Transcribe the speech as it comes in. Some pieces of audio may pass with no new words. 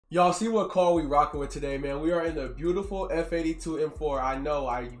Y'all see what car we rocking with today, man. We are in the beautiful F82 M4. I know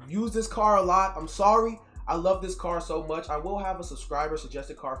I use this car a lot. I'm sorry. I love this car so much. I will have a subscriber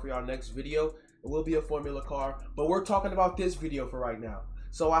suggested car for y'all next video. It will be a Formula car, but we're talking about this video for right now.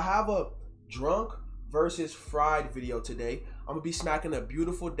 So I have a drunk versus fried video today. I'm gonna be smacking a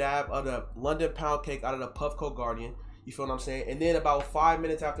beautiful dab of the London pound cake out of the Puffco Guardian. You feel what I'm saying? And then about 5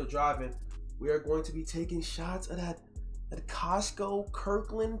 minutes after driving, we are going to be taking shots of that Costco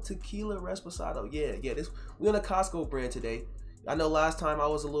Kirkland Tequila Reposado. Yeah, we on a Costco brand today. I know last time I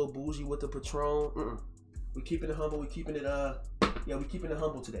was a little bougie with the Patron. We keeping it humble. We keeping it we keeping it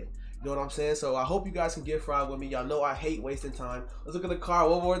humble today. You know what I'm saying? So I hope you guys can get fried with me. Y'all know I hate wasting time. Let's look at the car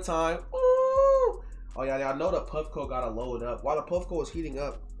one more time. Ooh. Oh yeah, y'all know the Puffco gotta load up. While the Puffco is heating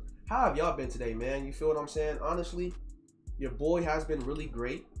up, how have y'all been today, man? You feel what I'm saying? Honestly, your boy has been really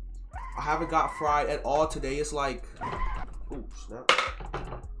great. I haven't got fried at all today. It's like, ooh, snap.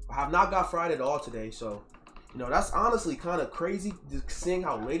 I have not got fried at all today. So, you know, that's honestly kind of crazy seeing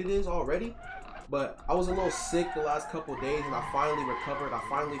how late it is already. But I was a little sick the last couple of days and I finally recovered. I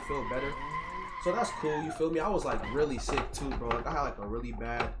finally feel better. So that's cool, you feel me? I was like really sick too, bro. Like I had like a really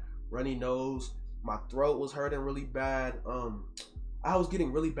bad runny nose. My throat was hurting really bad. I was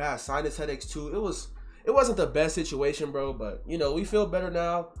getting really bad sinus headaches too. It wasn't the best situation, bro, but you know, we feel better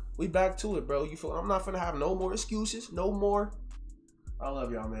now. We back to it, bro. You feel I'm not gonna have no more excuses, no more. I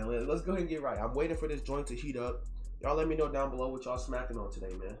love y'all, man. Let's go ahead and get right. I'm waiting for this joint to heat up. Y'all let me know down below what y'all smacking on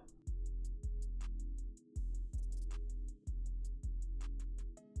today, man.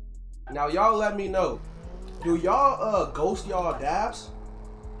 Now y'all let me know. Do y'all ghost y'all dabs?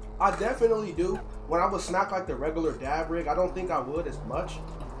 I definitely do. When I would smack like the regular dab rig, I don't think I would as much.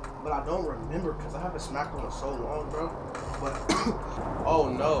 But I don't remember because I haven't smacked one in so long, bro. But oh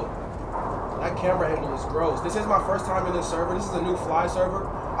no, that camera angle is gross. This is my first time in this server. This is a new Fly server.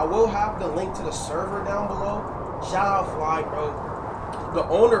 I will have the link to the server down below. Shout out Fly, bro. The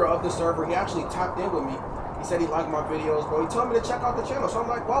owner of the server, he actually tapped in with me. He said he liked my videos, bro. He told me to check out the channel. So I'm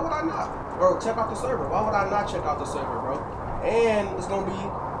like, why would I not? Or check out the server. Why would I not check out the server, bro? And it's gonna be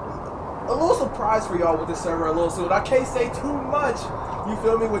a little surprise for y'all with this server a little soon. I can't say too much. You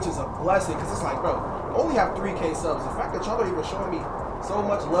feel me? Which is a blessing, because it's like, bro, I only have 3K subs. The fact that y'all are even showing me so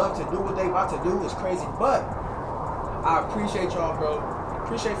much love to do what they about to do is crazy. But I appreciate y'all, bro.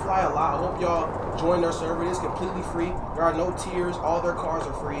 Appreciate Fly a lot. I hope y'all join their server. It is completely free. There are no tiers. All their cars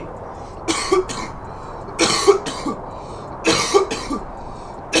are free.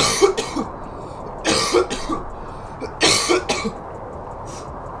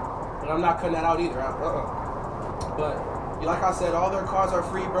 And I'm not cutting that out either. But like I said, all their cars are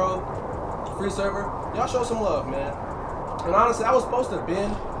free, bro. Free server. Y'all show some love, man. And honestly, I was supposed to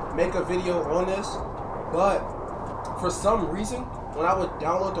make a video on this, but for some reason, when I would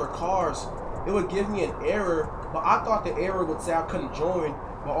download their cars, it would give me an error. But I thought the error would say I couldn't join,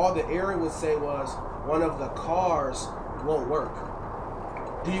 but all the error would say was one of the cars won't work.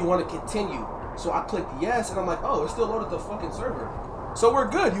 Do you want to continue? So I clicked yes, and I'm like, oh, it still loaded the fucking server. So we're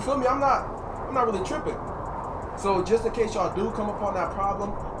good. You feel me? I'm not really tripping. So just in case y'all do come upon that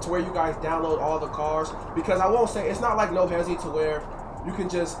problem to where you guys download all the cars, because I won't say, it's not like No Hesi to where you can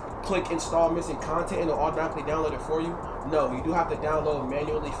just click install missing content and it'll automatically download it for you. No, you do have to download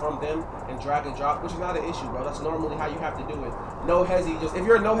manually from them and drag and drop, which is not an issue, bro. That's normally how you have to do it. No Hesi, just if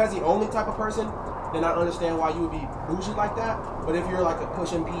you're a No Hesi only type of person, then I understand why you would be bougie like that. But if you're like a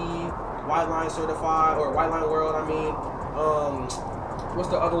Push and P, White Line certified, or White Line World, I mean, what's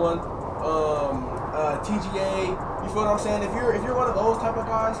the other one? TGA, you feel what I'm saying? If you're one of those type of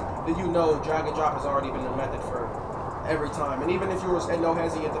guys, then you know drag and drop has already been the method for every time. And even if you were at No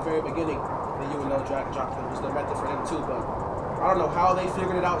Hesi at the very beginning, then you would know drag and drop was the method for them too. But I don't know how they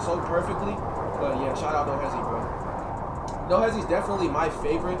figured it out so perfectly. But yeah, shout out No Hesi, bro. No Hesi's definitely my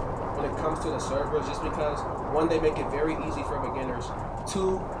favorite when it comes to the servers, just because one, they make it very easy for beginners.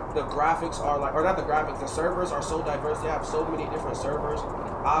 Two, the graphics are like, or not the graphics, the servers are so diverse. They have so many different servers.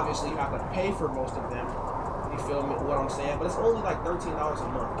 Obviously, you have to pay for most of them. You feel me? What I'm saying? But it's only like $13 a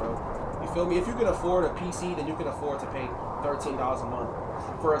month, bro. You feel me? If you can afford a PC, then you can afford to pay $13 a month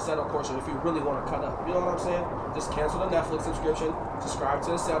for a Seto portion if you really want to cut up. You know what I'm saying? Just cancel the Netflix subscription, subscribe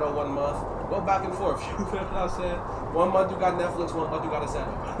to a Seto 1 month, go back and forth. You know what I'm saying? 1 month you got Netflix, 1 month you got a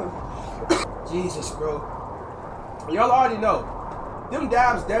Seto. Jesus, bro. Y'all already know. Them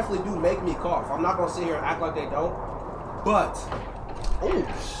dabs definitely do make me cough. I'm not going to sit here and act like they don't. But, oh,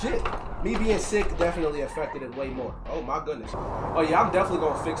 shit. Me being sick definitely affected it way more. Oh, my goodness. Oh, yeah, I'm definitely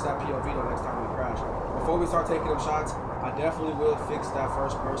going to fix that POV the next time we crash. Before we start taking them shots, I definitely will fix that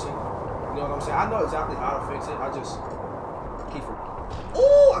first person. You know what I'm saying? I know exactly how to fix it. I just keep it.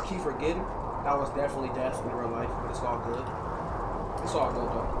 Oh, I keep forgetting. That was definitely death in real life, but it's all good. It's all good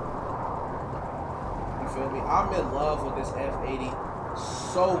though. You feel me? I'm in love with this F80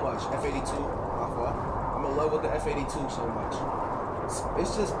 so much. F82, my fault. I'm in love with the F82 so much.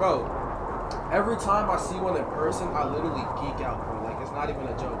 It's just, bro, every time I see one in person, I literally geek out, bro. Like, it's not even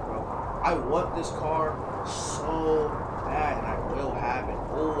a joke, bro. I want this car so bad, and I will have it.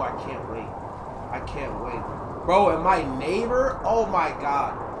 Oh, I can't wait. I can't wait. Bro, and my neighbor, oh my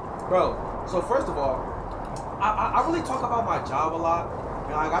God. Bro, so first of all, I really talk about my job a lot.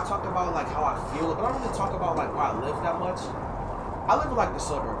 And like, I talk about like how I feel, but I don't really talk about like where I live that much. I live in like the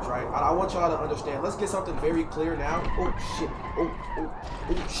suburbs, right? I want y'all to understand. Let's get something very clear now. Oh shit.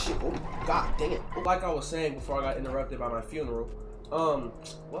 Oh shit. Oh God dang it. Like I was saying before I got interrupted by my funeral.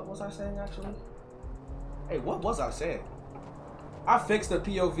 What was I saying actually? Hey, what was I saying? I fixed the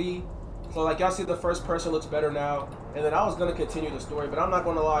POV. So like y'all see the first person looks better now. And then I was gonna continue the story, but I'm not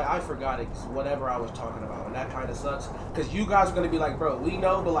gonna lie, I forgot it, whatever I was talking about. And that kind of sucks. Cause you guys are gonna be like, bro, we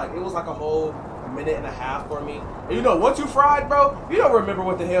know, but like it was like a whole minute and a half for me. And you know, once you fried, bro, you don't remember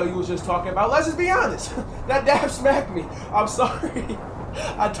what the hell you was just talking about. Let's just be honest. That dab smacked me. I'm sorry.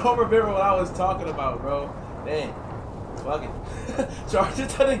 I don't remember what I was talking about, bro. Dang. Fuck it. Charge it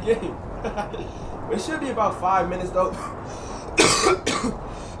to the game. It should be about 5 minutes though.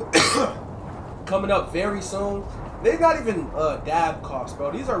 Coming up very soon. They're not even dab coughs,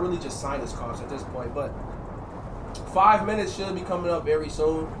 bro. These are really just sinus coughs at this point. But 5 minutes should be coming up very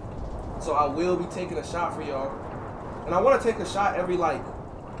soon. So I will be taking a shot for y'all. And I want to take a shot every like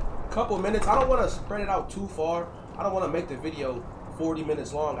couple minutes. I don't want to spread it out too far. I don't want to make the video 40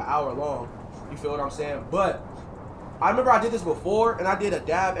 minutes long, an hour long. You feel what I'm saying? But I remember I did this before, and I did a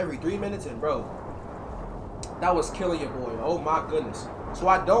dab every 3 minutes, and bro, that was killing your boy. Oh my goodness. So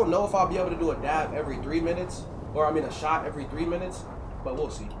I don't know if I'll be able to do a dab every 3 minutes, or I mean a shot every 3 minutes, but we'll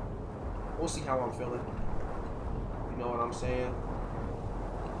see. We'll see how I'm feeling. You know what I'm saying?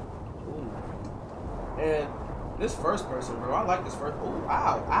 Ooh. And this first person, bro, I like this first. Ooh,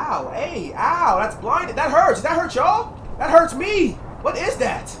 ow, ow, hey, ow, that's blinded. That hurts. That hurt y'all? That hurts me. What is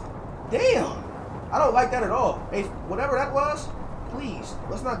that? Damn. I don't like that at all. Hey, whatever that was, please,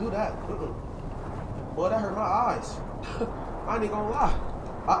 let's not do that. Boy, that hurt my eyes. I ain't gonna lie.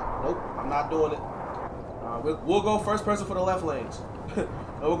 Nope, I'm not doing it. We'll go first person for the left lanes. And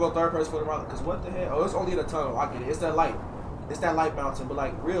we'll go third person for the right. Because what the hell? Oh, it's only the tunnel. I get it. It's that light. It's that light bouncing. But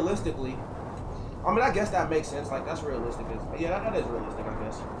like, realistically, I mean, I guess that makes sense. Like, that's realistic. Yeah, that is realistic, I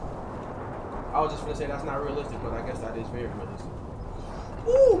guess. I was just gonna say that's not realistic, but I guess that is very realistic.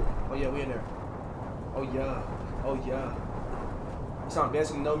 Woo! Oh yeah, we in there. Oh yeah. Oh yeah. You sound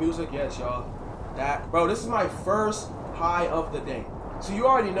dancing to no music? Yes, y'all. That, bro, this is my first high of the day. So you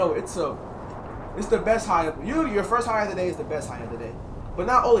already know it's the best high of your first high of the day is the best high of the day. But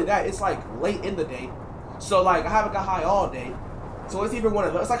not only that, it's like late in the day. So like I haven't got high all day. So it's even one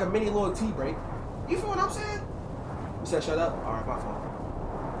of those, it's like a mini little tea break. You feel what I'm saying? You said shut up? Alright, my fault.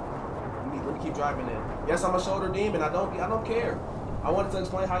 Let me keep driving in. Yes, I'm a shoulder demon. I don't care. I wanted to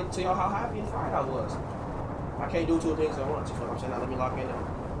explain to y'all how happy and fried I was. I can't do two things at once. You feel what I'm saying? Now let me lock in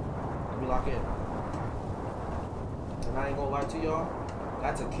now. Let me lock in. And I ain't gonna lie to y'all,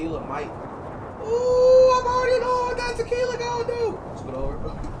 that tequila might. Ooh, I'm already know what that tequila gonna do. Let's go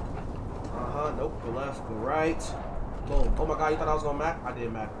over. Nope. Go left. Go right. Boom. Oh my God, you thought I was gonna mac? I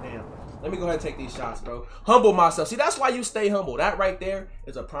did mac. Damn. Let me go ahead and take these shots, bro. Humble myself. See, that's why you stay humble. That right there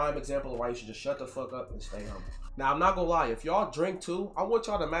is a prime example of why you should just shut the fuck up and stay humble. Now, I'm not gonna lie. If y'all drink too, I want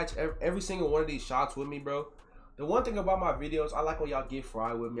y'all to match every single one of these shots with me, bro. The one thing about my videos, I like when y'all get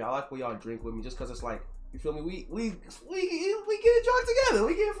fried with me. I like when y'all drink with me, just cause it's like, you feel me? We get drunk together.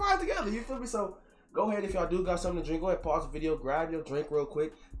 We get fried together. You feel me? So go ahead, if y'all do got something to drink, go ahead, pause the video, grab your drink real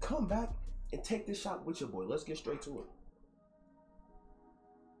quick, come back and take this shot with your boy. Let's get straight to it.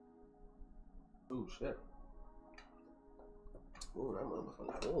 Ooh, shit. Ooh, that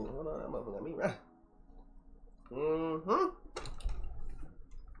motherfucker. Ooh, hold on, that motherfucker got me right.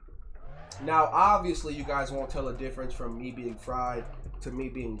 Now, obviously, you guys won't tell a difference from me being fried to me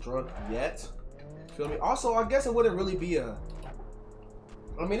being drunk yet. Feel me? Also, I guess it wouldn't really be a...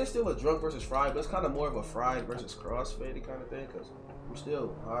 I mean, it's still a drunk versus fried, but it's kind of more of a fried versus crossfaded kind of thing, because I'm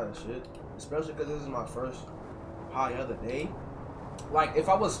still high as shit. Especially because this is my first high of the day. Like, if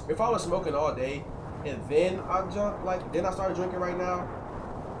I was smoking all day and then I started drinking right now,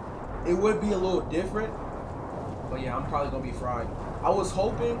 it would be a little different. But yeah, I'm probably gonna be fried. I was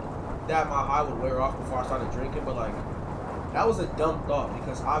hoping that my high would wear off before I started drinking, but like, that was a dumb thought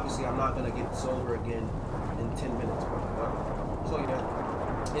because obviously I'm not gonna get sober again in 10 minutes. So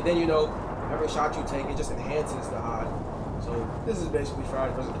yeah, and then you know, every shot you take, it just enhances the high. So this is basically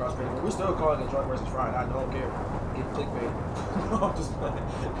Friday versus CrossFit. We're still calling it Drunk versus Friday. I don't care. Get clickbait. No, I'm just playing.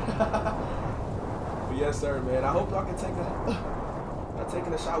 But yes, sir, man. I hope y'all can take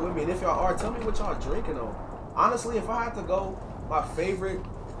taking a shot with me. And if y'all are, tell me what y'all drinking on. Honestly, if I had to go, my favorite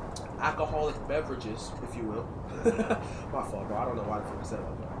alcoholic beverages, if you will. My fault, bro. I don't know why the fuck I said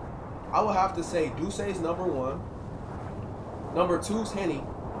that. I would have to say D'ussé is number 1. Number 2 is Henny.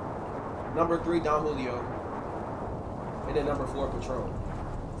 Number 3, Don Julio. And then number 4, Patron.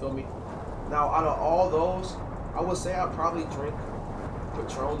 Feel me? Now, out of all those, I would say I probably drink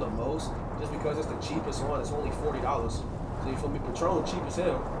Patron the most, just because it's the cheapest one. It's only $40. So you feel me? Patron cheap as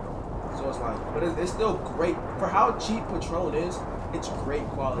hell. So it's like, but it's still great for how cheap Patron is. It's great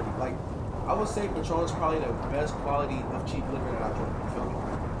quality. Like, I would say Patron is probably the best quality of cheap liquor that I drink. You feel me?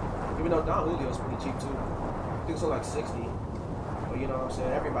 Even though Don Julio is pretty cheap too. I think it's only like 60. But you know what I'm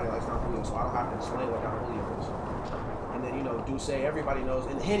saying? Everybody likes Don Julio, so I don't have to explain what Don Julio is. And then, you know, D'ussé, everybody knows.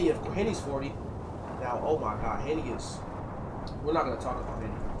 And Henny's 40. Now, oh my God, Henny is. We're not gonna talk about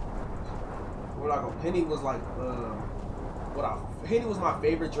Henny. We're not gonna. Henny was like, Henny was my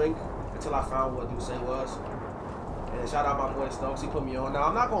favorite drink until I found what D'ussé was. And shout out my boy Stokes, he put me on. Now,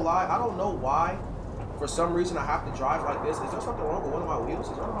 I'm not gonna lie, I don't know why. For some reason, I have to drive like this. Is there something wrong with one of my wheels?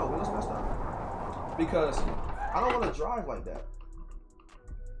 Is one of my wheels messed up? Because I don't want to drive like that.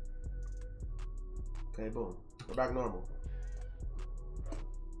 Okay, boom. We're back normal.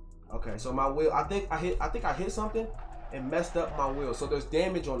 Okay, so my wheel, I think I hit something and messed up my wheel. So there's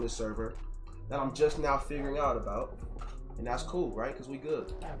damage on this server that I'm just now figuring out about. And that's cool, right? Because we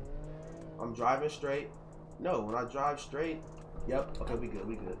good. I'm driving straight. No, when I drive straight, yep, okay, we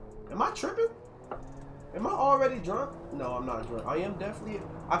good. Am I tripping? Am I already drunk? No, I'm not drunk. I am definitely,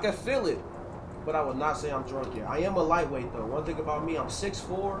 I can feel it, but I would not say I'm drunk yet. I am a lightweight though. One thing about me, I'm 6'4",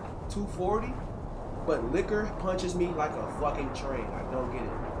 240, but liquor punches me like a fucking train. I don't get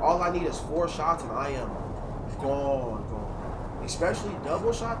it. All I need is 4 shots and I am gone. Especially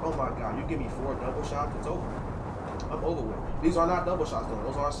double shot, oh my God, you give me 4 double shots, it's over. I'm over with. These are not double shots though.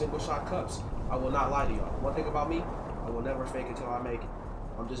 Those are single shot cups. I will not lie to y'all. One thing about me, I will never fake it till I make it.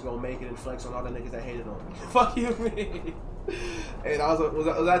 I'm just gonna make it and flex on all the niggas that hated on me. Fuck you, man. Hey,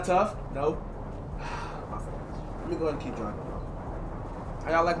 was that tough? No. My fault. Let me go ahead and keep driving, bro.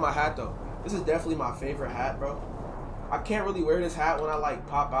 How y'all like my hat though? This is definitely my favorite hat, bro. I can't really wear this hat when I like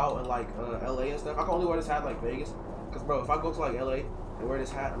pop out in like LA and stuff. I can only wear this hat in like Vegas. Cause bro, if I go to like LA and wear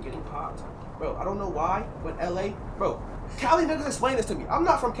this hat, I'm getting popped. Bro, I don't know why, but LA, bro, Cali niggas explain this to me. I'm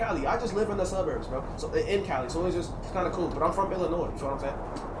not from Cali. I just live in the suburbs, bro. So in Cali, so it's kind of cool. But I'm from Illinois. You feel what I'm saying,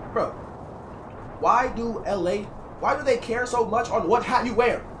 bro? Why do they care so much on what hat you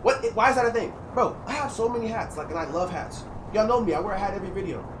wear? Why is that a thing, bro? I have so many hats, like, and I love hats. Y'all know me. I wear a hat every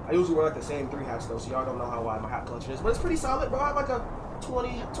video. I usually wear like the same 3 hats though, so y'all don't know how wide my hat collection is. But it's pretty solid, bro. I have like a 20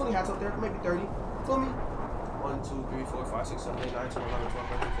 hats up there, maybe 30. Feel me? 1, 2, 3, 4, 5, 6, 7, 8, 9, 10, 11, 12,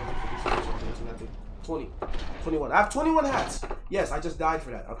 13, 14, 15, 16, 17, 18, 19, 20, 21. I have 21 hats. Yes, I just died for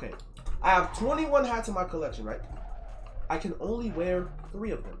that. Okay. I have 21 hats in my collection, right? I can only wear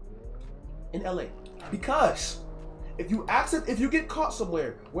 3 of them in LA. Because if you get caught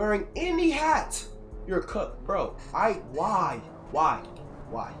somewhere wearing any hat, you're cooked. Bro, why?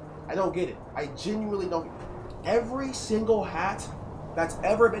 I don't get it. I genuinely don't. Every single hat that's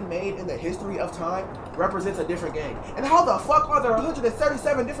ever been made in the history of time represents a different gang. And how the fuck are there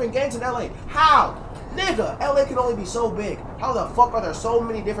 137 different gangs in LA? How? Nigga, LA can only be so big. How the fuck are there so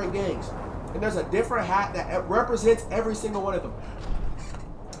many different gangs? And there's a different hat that represents every single one of them.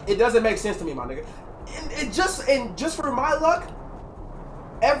 It doesn't make sense to me, my nigga. And just for my luck,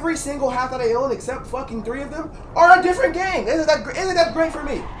 every single hat that I own, except fucking 3 of them, are a different gang. Isn't that great for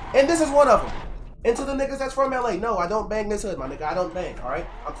me? And this is one of them. And to the niggas that's from LA, no, I don't bang this hood, my nigga. I don't bang, all right?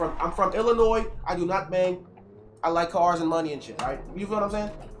 I'm from Illinois. I do not bang. I like cars and money and shit, all right? You feel what I'm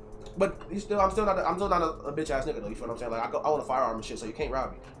saying? But I'm still not a bitch ass nigga though. You feel what I'm saying? Like I own a firearm and shit, so you can't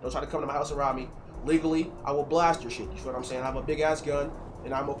rob me. Don't try to come to my house and rob me legally. I will blast your shit. You feel what I'm saying? I have a big ass gun,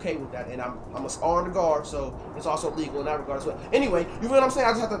 and I'm okay with that. And I'm an armed guard, so it's also legal in that regard as well. Anyway, you feel what I'm saying?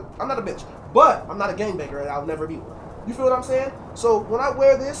 I'm not a bitch, but I'm not a gangbanger, and I'll never be one. You feel what I'm saying? So when I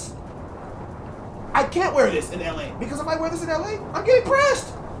wear this, I can't wear this in LA, because if I wear this in LA, I'm getting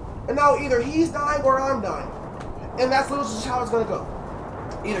pressed. And now either he's dying or I'm dying. And that's literally just how it's gonna go.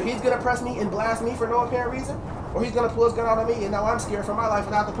 Either he's gonna press me and blast me for no apparent reason, or he's gonna pull his gun out of me, and now I'm scared for my life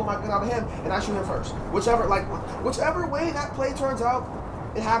and I have to pull my gun out of him and I shoot him first. Whichever way that play turns out,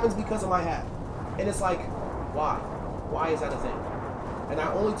 it happens because of my hat. And it's like, why? Why is that a thing? And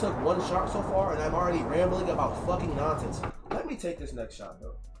I only took 1 shot so far, and I'm already rambling about fucking nonsense. Let me take this next shot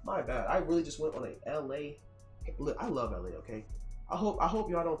though. My bad. I really just went on a LA Look, I love LA, okay? I hope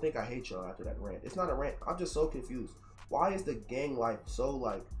y'all don't think I hate y'all after that rant. It's not a rant. I'm just so confused. Why is the gang life so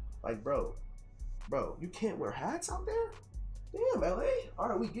like bro, you can't wear hats out there? Damn, LA. All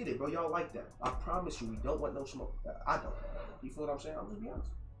right, we get it, bro. Y'all like that. I promise you, we don't want no smoke. I don't. You feel what I'm saying? I'm just be honest.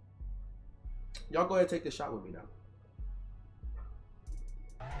 Y'all go ahead and take this shot with me now.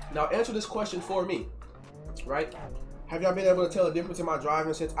 Now answer this question for me, right? Have y'all been able to tell the difference in my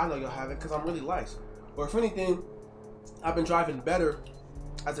driving since? I know y'all haven't, because I'm really light. Or if anything, I've been driving better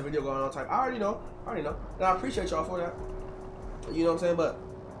as the video going on time. I already know. And I appreciate y'all for that. You know what I'm saying? But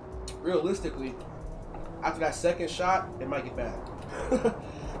realistically, after that second shot, it might get bad.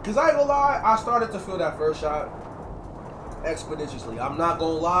 Because I ain't gonna lie, I started to feel that first shot exponentially. I'm not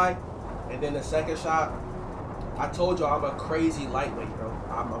gonna lie. And then the second shot, I told y'all I'm a crazy lightweight, bro.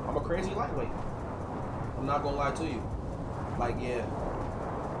 I'm a crazy lightweight. I'm not gonna lie to you. Like, yeah.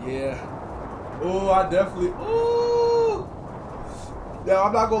 Oh, I definitely, ooh. Yeah,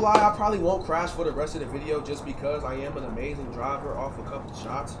 I'm not gonna lie, I probably won't crash for the rest of the video just because I am an amazing driver off a couple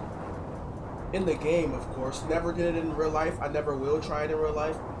shots. In the game, of course. Never did it in real life. I never will try it in real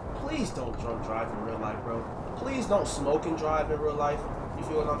life. Please don't drunk drive in real life, bro. Please don't smoke and drive in real life. You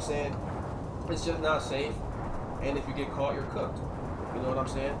feel what I'm saying? It's just not safe. And if you get caught, you're cooked. You know what I'm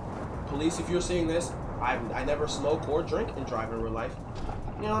saying? Police, if you're seeing this, I never smoke or drink and drive in real life.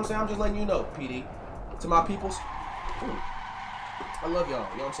 You know what I'm saying? I'm just letting you know, PD. To my peoples, I love y'all.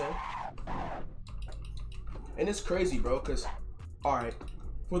 You know what I'm saying? And it's crazy, bro, because, all right,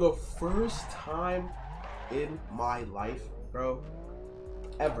 for the first time in my life, bro,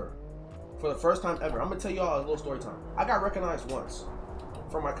 ever, for the first time ever, I'm going to tell y'all a little story time. I got recognized once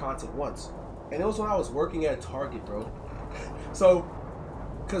for my content once. And it was when I was working at Target, bro. So,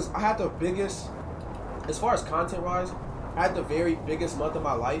 because I had the biggest, as far as content-wise, I had the very biggest month of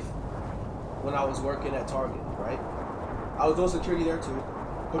my life when I was working at Target, right? I was doing security there too,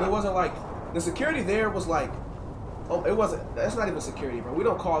 but it wasn't like, the security there was like, oh, it wasn't, that's not even security, bro. We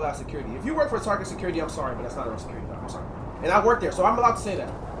don't call that security. If you work for Target security, I'm sorry, but that's not a real security job, I'm sorry. And I worked there, so I'm allowed to say that,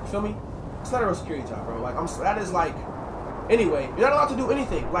 you feel me? It's not a real security job, bro. Like, that is like, anyway, you're not allowed to do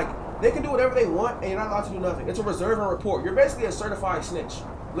anything. Like, they can do whatever they want, and you're not allowed to do nothing. It's a reserve and report. You're basically a certified snitch.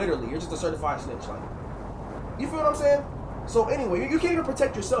 Literally, you're just a certified snitch. Like, you feel what I'm saying? So anyway, you can't even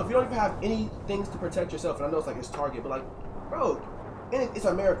protect yourself. You don't even have any things to protect yourself. And I know it's like it's Target, but like, bro, it's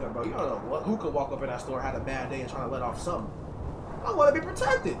America, bro. You don't know who could walk up in that store, had a bad day, and trying to let off something. I want to be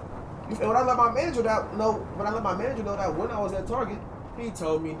protected. And when I let my manager know, that when I was at Target, he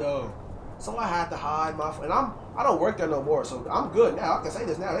told me no. So I had to hide my, and I don't work there no more, so I'm good now. I can say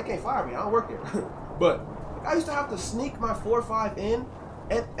this now. They can't fire me. I don't work there. But I used to have to sneak my 4.5 in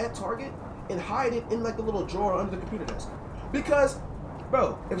at Target and hide it in like a little drawer under the computer desk. Because,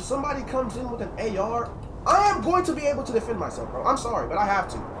 bro, if somebody comes in with an AR, I am going to be able to defend myself, bro. I'm sorry, but I have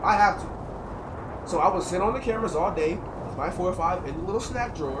to. I have to. So I would sit on the cameras all day with my 4.5 in the little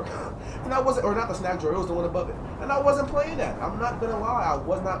snack drawer. And I wasn't, or not the snack drawer, it was the one above it. And I wasn't playing that. I'm not gonna lie, I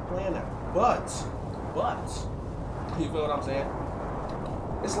was not playing that. But, you feel what I'm saying?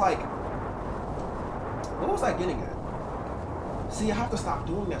 It's like, what was I getting at? See, I have to stop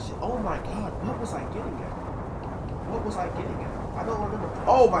doing that shit. Oh my God, what was I getting at? What was I getting at? I don't remember.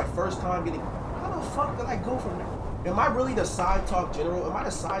 Oh, my first time getting, how the fuck did I go from there? Am I really the side talk general? Am I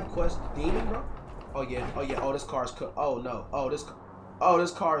the side quest demon, bro? Oh yeah, oh this car is cooked. Oh no, oh this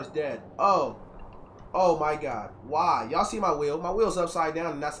car is dead. Oh my God, why? Y'all see my wheel? My wheel's upside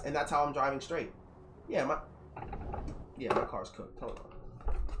down, and that's how I'm driving straight. Yeah, my car's cooked. Hold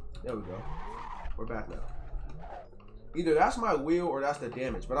on. There we go. We're back now. Either that's my wheel or that's the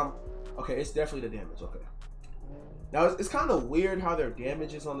damage, but okay, it's definitely the damage, okay. Now, it's kind of weird how their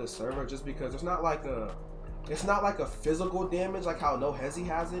damage is on this server, just because it's not like a physical damage like how No Hezi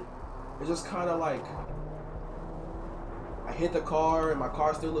has it. It's just kind of like, I hit the car and my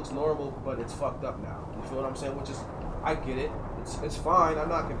car still looks normal, but it's fucked up now. You feel what I'm saying? Which is, I get it. It's fine. I'm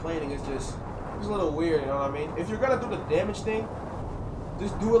not complaining. It's a little weird, you know what I mean? If you're gonna do the damage thing,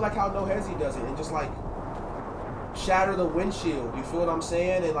 just do it like how No Hezi does it, and just like shatter the windshield. You feel what I'm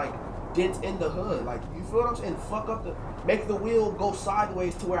saying? And like dent in the hood. Like, you feel what I'm saying? Fuck up make the wheel go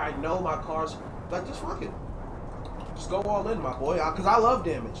sideways to where I know my car's, like, just fuck it. Just go all in, my boy. Because I love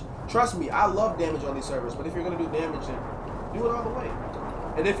damage. Trust me, I love damage on these servers. But if you're gonna do damage, then do it all the way.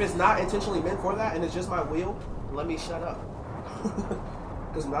 And if it's not intentionally meant for that, and it's just my wheel, let me shut up.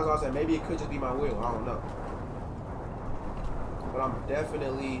 Because that's what I said. Maybe it could just be my wheel. I don't know. But I'm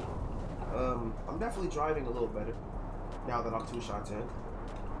definitely driving a little better now that I'm 2 shots in.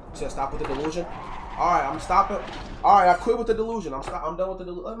 Should I stop with the delusion? Alright, I'm stopping. Alright, I quit with the delusion. I'm done with the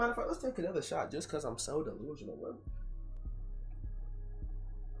delusion. Matter of fact, let's take another shot just because I'm so delusional, bro.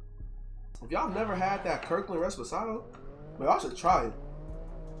 If y'all never had that Kirkland Reposado, man, y'all should try it.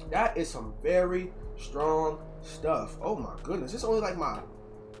 That is some very strong stuff. Oh my goodness. It's only like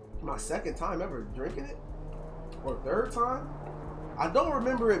my second time ever drinking it. Or third time. I don't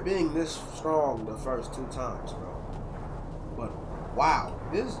remember it being this strong the first 2 times, bro. But wow,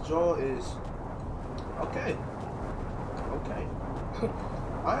 this joint is okay. Okay.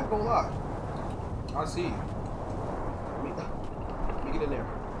 I ain't gonna lie. I see you. Let me get in there.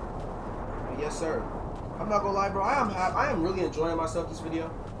 Yes, sir. I'm not gonna lie, bro. I am really enjoying myself this video.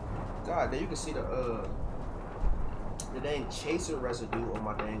 God, there you can see the dang chaser residue on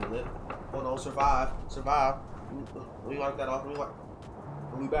my dang lip. Hold on, survive. Let me wipe that off.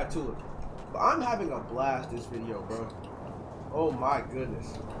 Let me back to it. But I'm having a blast this video, bro. Oh my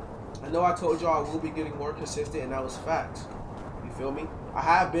goodness. I know I told y'all I will be getting more consistent, and that was facts. You feel me? I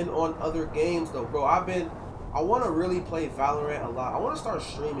have been on other games though, bro. I want to really play Valorant a lot. I want to start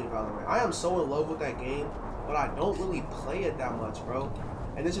streaming Valorant. I am so in love with that game, but I don't really play it that much, bro.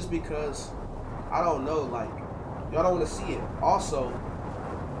 And it's just because, I don't know, like, y'all don't want to see it. Also,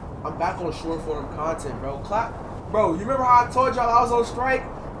 I'm back on short form content, bro. Bro, you remember how I told y'all I was on strike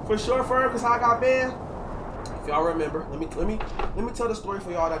for short form because I got banned? If y'all remember, let me tell the story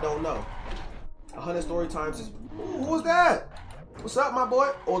for y'all that don't know. 100 story times is, who was that? What's up, my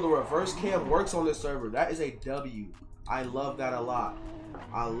boy? Oh, the reverse cam works on this server. That is a W. I love that a lot.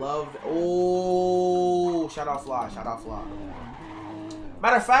 I love, oh, shout out Fly.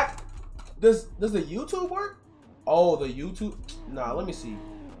 Matter of fact, does the YouTube work? Oh, the YouTube, nah, let me see.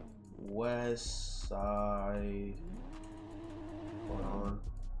 West Side, hold on,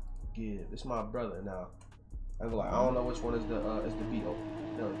 give, it's my brother now. I'm like, I don't know which one is the beat. Oh,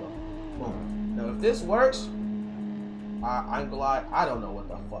 there we go. Boom. Now if this works, I ain't gonna lie, I don't know what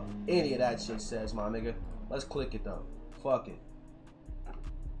the fuck any of that shit says, my nigga. Let's click it though. Fuck it.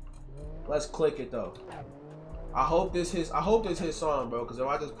 Let's click it though. I hope this his song, bro, because if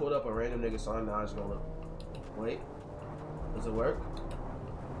I just pulled up a random nigga song, now it's gonna look. Wait. Does it work?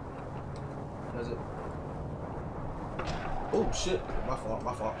 Does it? Oh shit. My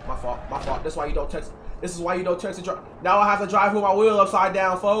fault. That's why you don't text. This is why you don't text and drive. Now I have to drive with my wheel upside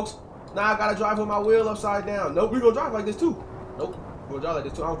down, folks. Now I gotta drive with my wheel upside down. Nope, we gonna drive like this too. Nope, we gonna drive like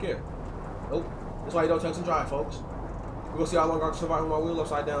this too. I don't care. Nope. That's why you don't text and drive, folks. We're gonna see how long I can survive with my wheel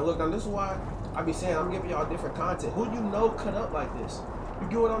upside down. Look, now this is why I be saying I'm giving y'all different content. Who you know cut up like this? You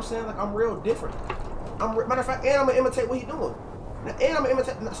get what I'm saying? Like, I'm real different. Matter of fact, and I'm gonna imitate what he doing. And I'm gonna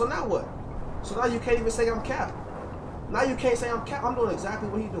imitate. So now what? So now you can't even say I'm cap. Now you can't say I'm cap. I'm doing exactly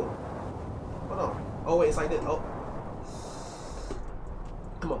what he doing. Hold on. Oh wait, it's like this. Oh.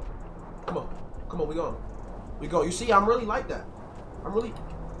 Come on. We go. You see, I'm really like that. I'm really.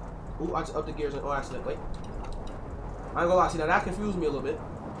 Ooh, I just upped the gears and oh, I slipped. Wait. I ain't gonna lie. See, now that confused me a little bit.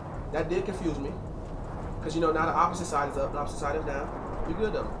 That did confuse me. Because, you know, now the opposite side is up, the opposite side is down. You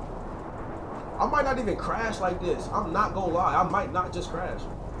good, though. I might not even crash like this. I'm not gonna lie. I might not just crash.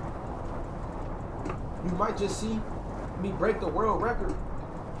 You might just see me break the world record.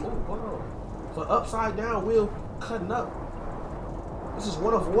 Oh, hold on. For upside down wheel cutting up. This is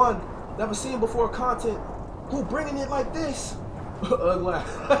one of one. Never seen before content. Who bringing it like this? Ugly.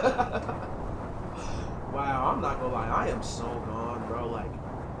 Wow, I'm not gonna lie. I am so gone, bro. Like,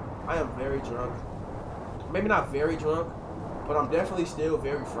 I am very drunk. Maybe not very drunk, but I'm definitely still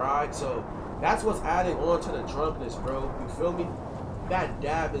very fried. So that's what's adding on to the drunkenness, bro. You feel me? That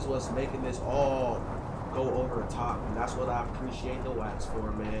dab is what's making this all go over the top, and that's what I appreciate the wax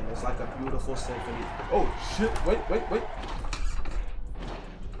for, man. It's like a beautiful symphony. Oh shit! Wait.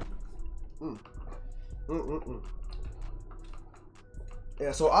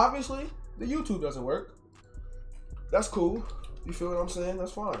 Yeah. So obviously the YouTube doesn't work. That's cool. You feel what I'm saying?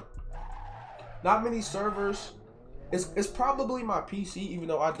 That's fine. Not many servers. It's probably my PC, even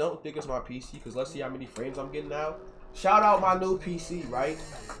though I don't think it's my PC, because let's see how many frames I'm getting now. Shout out my new PC, right?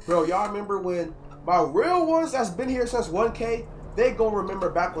 Bro, y'all remember when my real ones that's been here since 1K, they gonna remember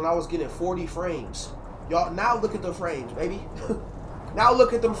back when I was getting 40 frames. Y'all, now look at the frames, baby. Now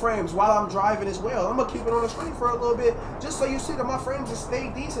look at them frames while I'm driving as well. I'm gonna keep it on the screen for a little bit, just so you see that my frames will stay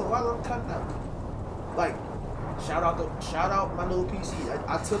decent while I'm cutting up. Like, shout out my new PC.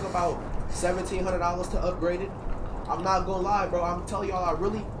 I took about $1,700 to upgrade it. I'm not gonna lie, bro. I'm telling y'all,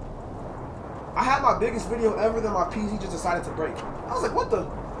 I had my biggest video ever, then my PC just decided to break. I was like, what the?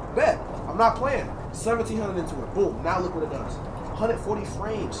 Bet. I'm not playing. 1,700 into it. Boom. Now look what it does. 140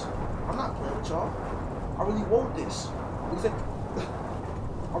 frames. I'm not playing with y'all. I really want this. What is it?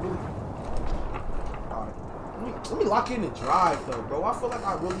 me lock in and drive though, bro. I feel like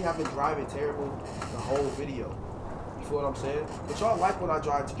I really have been driving terrible the whole video. You feel what I'm saying? But y'all like when I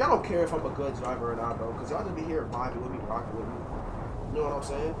drive. Y'all don't care if I'm a good driver or not, though, because y'all just be here vibing with me, rocking with me. You know what I'm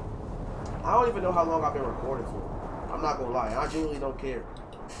saying? I don't even know how long I've been recording for. I'm not gonna lie. I genuinely don't care.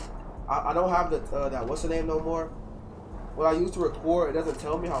 I don't have the that what's the name no more. When I used to record, it doesn't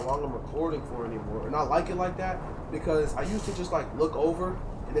tell me how long I'm recording for anymore, and I like it like that because I used to just like look over,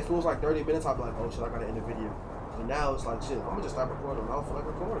 and if it was like 30 minutes, I'd be like, oh shit, I gotta end the video. But now it's like shit, I'm gonna just stop recording. I don't feel like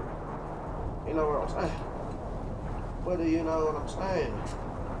recording. You know what I'm saying? Whether you know what I'm saying.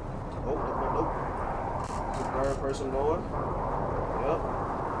 Nope, nope, nope. The third person going. Yep.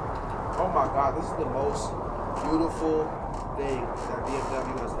 Oh my god, this is the most beautiful thing that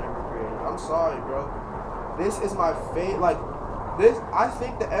BMW has ever created. I'm sorry, bro. This is my favorite. Like this, I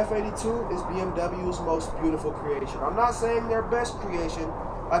think the F82 is BMW's most beautiful creation. I'm not saying their best creation,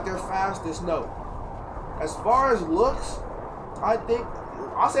 like their fastest. No. As far as looks, I think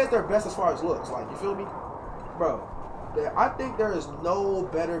I'll say it's their best as far as looks. Like, you feel me, bro? I think there is no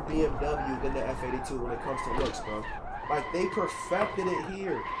better BMW than the F82 when it comes to looks, bro. Like, they perfected it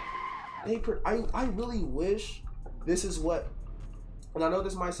here. I really wish this is what, and I know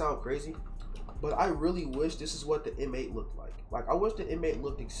this might sound crazy, but I really wish this is what the M8 looked like. Like, I wish the M8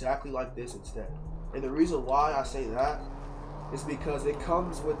 looked exactly like this instead. And the reason why I say that is because it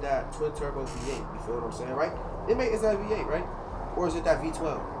comes with that twin turbo V8. You feel what I'm saying, right? M8 is that V8, right? Or is it that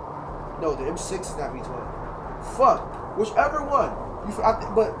V12? No, the M6 is that V12. Fuck, whichever one.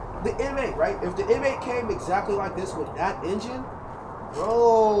 But the M8, right? If the M8 came exactly like this with that engine,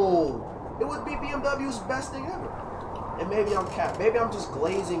 bro, it would be BMW's best thing ever. And maybe I'm capped. Maybe I'm just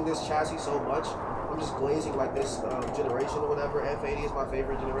glazing this chassis so much. I'm just glazing like this generation or whatever. F80 is my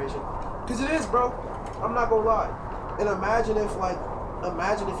favorite generation. Because it is, bro. I'm not gonna lie. And imagine if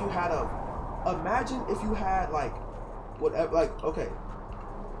you had like, whatever, like, okay.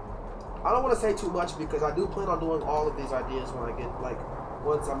 I don't want to say too much because I do plan on doing all of these ideas when I get, like,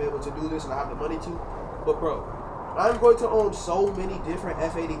 once I'm able to do this and I have the money to. But, bro, I'm going to own so many different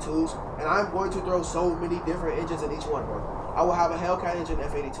F82s, and I'm going to throw so many different engines in each one, bro. I will have a Hellcat engine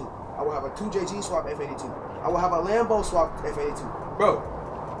F82. I will have a 2JG swap F82. I will have a Lambo swap F82. Bro,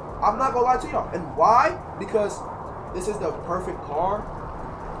 I'm not going to lie to y'all. And why? Because this is the perfect car,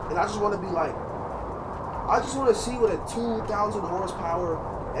 and I just want to be like, I just want to see what a 2,000 horsepower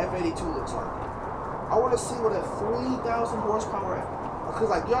F82 looks like. I want to see what a 3,000 horsepower, because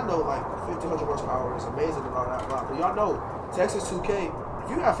like y'all know, like 1,500 horsepower is amazing and all that, but y'all know Texas 2K, if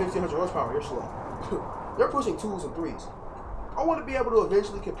you have 1,500 horsepower, you're slow. They're pushing 2s and 3s. I want to be able to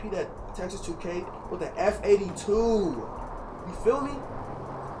eventually compete at Texas 2K with the F82. You feel me?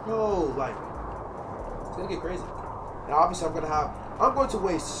 Bro, like, it's gonna get crazy. And obviously I'm going to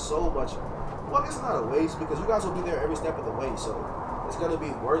waste so much. Well, I guess it's not a waste because you guys will be there every step of the way, so it's going to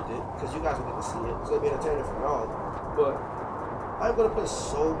be worth it because you guys will get to see it. It's going to be entertaining for y'all. But I'm going to put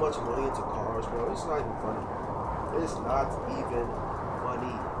so much money into cars, bro. It's not even funny. It's not even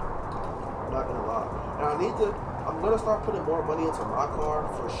funny. I'm not going to lie. And I'm going to start putting more money into my car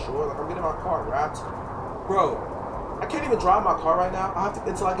for sure. Like, I'm getting my car wrapped. Bro, I can't even drive my car right now. I have to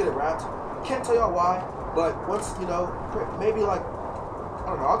until I get it wrapped. Can't tell y'all why, but once, you know, maybe like, I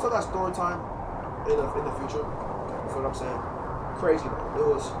don't know, I'll tell that story time in the future. You feel what I'm saying? Crazy though. It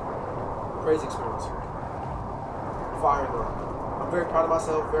was a crazy experience. Fire though. I'm very proud of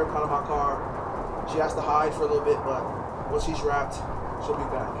myself, very proud of my car. She has to hide for a little bit, but once she's wrapped, she'll be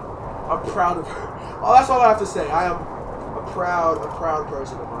back. I'm proud of her. Oh, that's all I have to say. I am a proud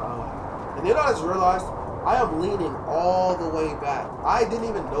person of my own. And then I just realized I am leaning all the way back. I didn't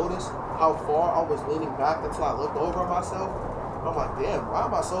even notice how far I was leaning back until I looked over at myself. I'm like, damn, why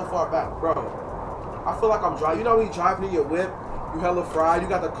am I so far back? Bro, I feel like I'm driving. You know when you're driving in your whip, you hella fried, you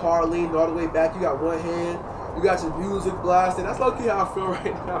got the car leaning all the way back, you got one hand, you got your music blasting. That's low-key how I feel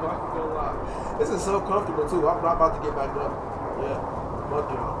right now, I ain't gonna lie. This is so comfortable too. I'm not about to get back up. Yeah, fuck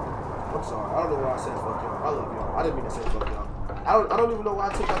y'all. I'm sorry. I don't know why I said fuck y'all. I love y'all. I didn't mean to say fuck y'all. I don't even know why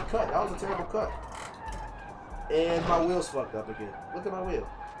I took that cut. That was a terrible cut. And my wheel's fucked up again. Look at my wheel.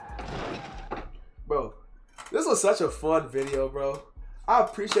 Bro, this was such a fun video, bro. I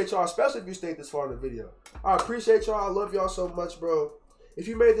appreciate y'all, especially if you stayed this far in the video. I appreciate y'all. I love y'all so much, bro. If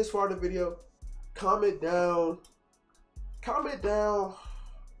you made this far in the video, comment down. Comment down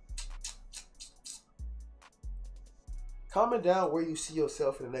where you see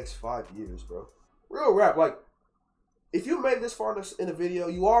yourself in the next 5 years, bro. Real rap. Like, if you made this far in the video,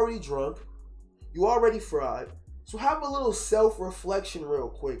 you already drunk. You already fried. So have a little self-reflection real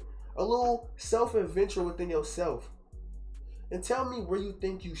quick. A little self-adventure within yourself. And tell me where you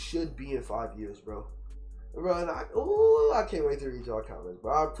think you should be in 5 years, bro. Bro, and I can't wait to read y'all comments. But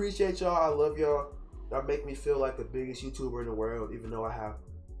I appreciate y'all. I love y'all. Y'all make me feel like the biggest YouTuber in the world, even though I have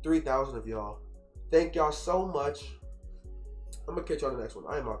 3,000 of y'all. Thank y'all so much. I'm gonna catch y'all on the next one.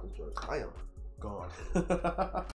 I am Marcus George. I am gone.